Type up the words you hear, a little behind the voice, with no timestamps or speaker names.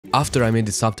After I made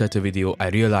the subtitle video, I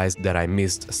realized that I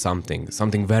missed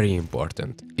something very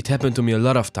important. It happened to me a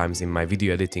lot of times in my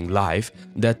video editing life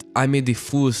that I made the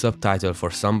full subtitle for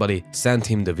somebody, sent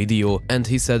him the video, and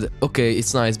he said, okay,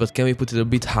 it's nice, but can we put it a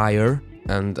bit higher?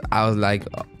 And I was like,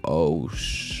 oh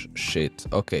shit.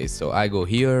 Okay, so I go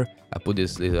here, I put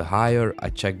this a little higher, I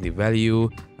check the value,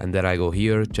 and then I go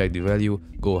here, check the value,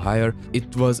 go higher.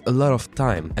 It was a lot of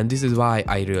time, and this is why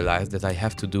I realized that I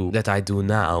have to do that I do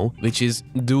now, which is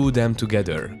do them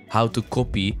together. How to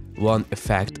copy one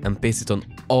effect and paste it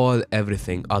on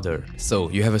everything other. So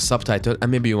you have a subtitle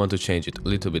and maybe you want to change it a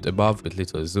little bit above with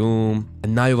little zoom,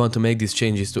 and now you want to make these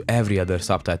changes to every other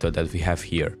subtitle that we have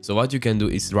here. So what you can do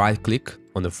is right click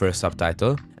on the first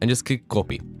subtitle and just click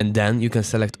copy, and then you can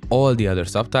select all the other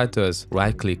subtitles,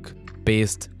 right click,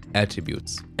 paste,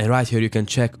 attributes, and right here you can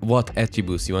check what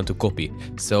attributes you want to copy.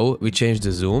 So we change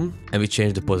the zoom and we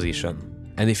change the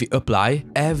position, and if you apply,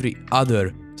 every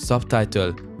other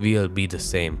subtitle will be the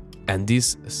same. And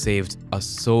this saved us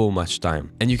so much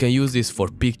time. And you can use this for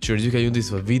pictures, you can use this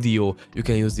for video, you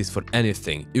can use this for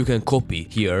anything. You can copy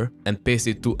here and paste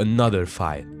it to another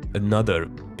file, another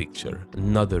picture,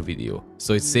 another video.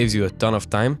 So it saves you a ton of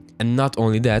time. And not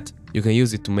only that, you can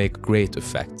use it to make great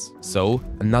effects. So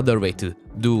another way to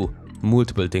do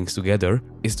multiple things together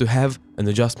is to have an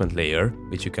adjustment layer,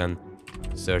 which you can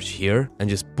search here and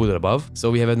just put it above.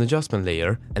 So we have an adjustment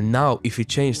layer, and now if we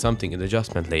change something in the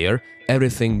adjustment layer,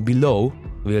 everything below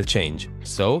will change.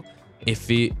 So if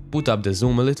we put up the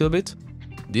zoom a little bit,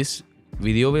 this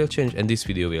video will change and this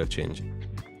video will change.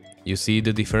 You see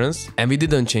the difference? And we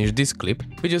didn't change this clip,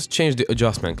 we just changed the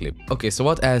adjustment clip. Okay, so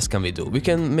what else can we do? We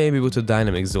can maybe put a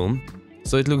dynamic zoom,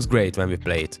 so it looks great when we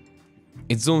play it.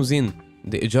 It zooms in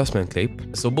the adjustment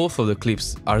clip, so both of the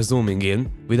clips are zooming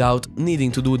in without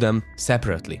needing to do them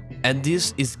separately. And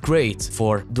this is great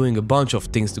for doing a bunch of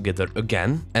things together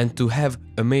again and to have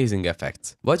amazing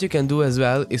effects. What you can do as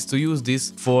well is to use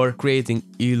this for creating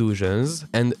illusions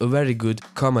and a very good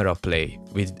camera play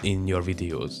within your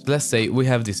videos. Let's say we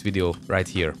have this video right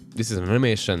here. This is an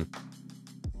animation.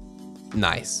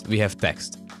 Nice, we have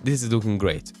text. This is looking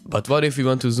great. But what if we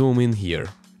want to zoom in here?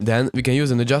 Then we can use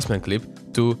an adjustment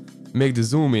clip to make the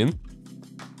zoom in,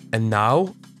 and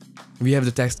now we have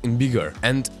the text in bigger.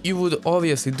 And you would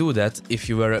obviously do that if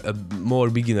you were a more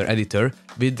beginner editor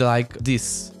with like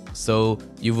this. So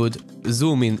you would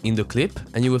zoom in the clip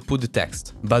and you would put the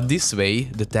text. But this way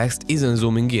the text isn't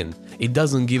zooming in. It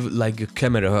doesn't give like a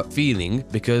camera feeling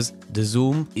because the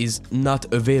zoom is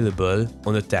not available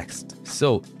on the text.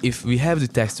 So if we have the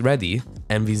text ready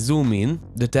and we zoom in,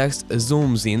 the text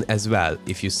zooms in as well,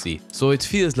 if you see. So it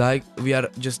feels like we are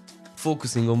just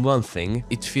focusing on one thing.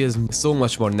 It feels so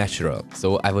much more natural.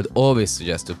 So I would always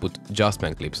suggest to put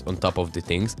adjustment clips on top of the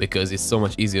things because it's so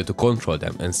much easier to control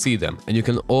them and see them. And you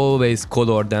can always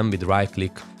color them with right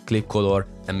click, click color,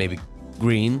 and maybe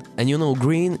green. And you know,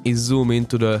 green is zoom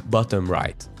into the bottom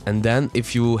right. And then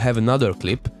if you have another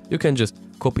clip, you can just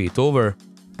copy it over,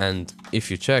 and if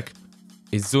you check,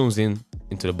 it zooms in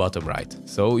into the bottom right.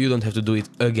 So you don't have to do it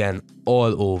again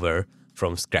all over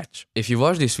from scratch. If you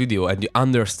watch this video and you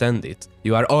understand it,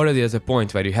 you are already at a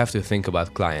point where you have to think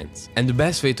about clients. And the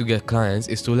best way to get clients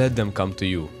is to let them come to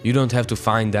you. You don't have to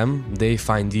find them, they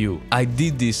find you. I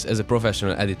did this as a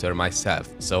professional editor myself.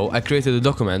 So I created a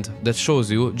document that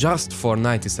shows you just for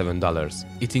 $97.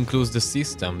 It includes the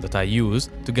system that I use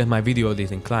to get my video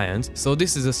editing clients. So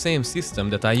this is the same system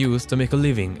that I use to make a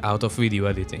living out of video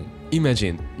editing.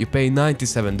 Imagine you pay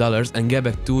 $97 and get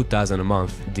back $2,000 a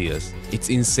month deals. It's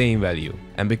insane value.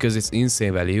 And because it's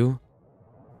insane value,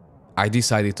 I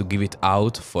decided to give it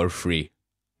out for free.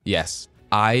 Yes,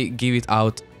 I give it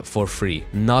out for free.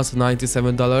 Not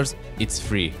 $97, it's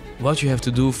free. What you have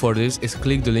to do for this is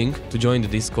click the link to join the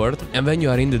Discord, and when you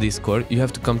are in the Discord, you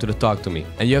have to come to the talk to me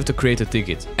and you have to create a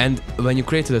ticket. And when you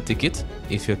created a ticket,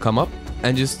 it will come up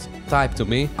and just type to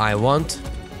me, I want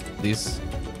this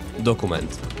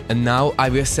document. And now I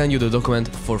will send you the document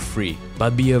for free.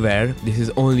 But be aware, this is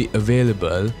only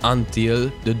available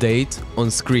until the date on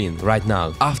screen right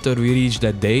now. After we reach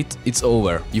that date, it's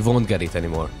over. You won't get it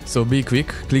anymore. So be quick,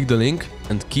 click the link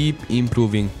and keep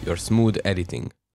improving your smooth editing.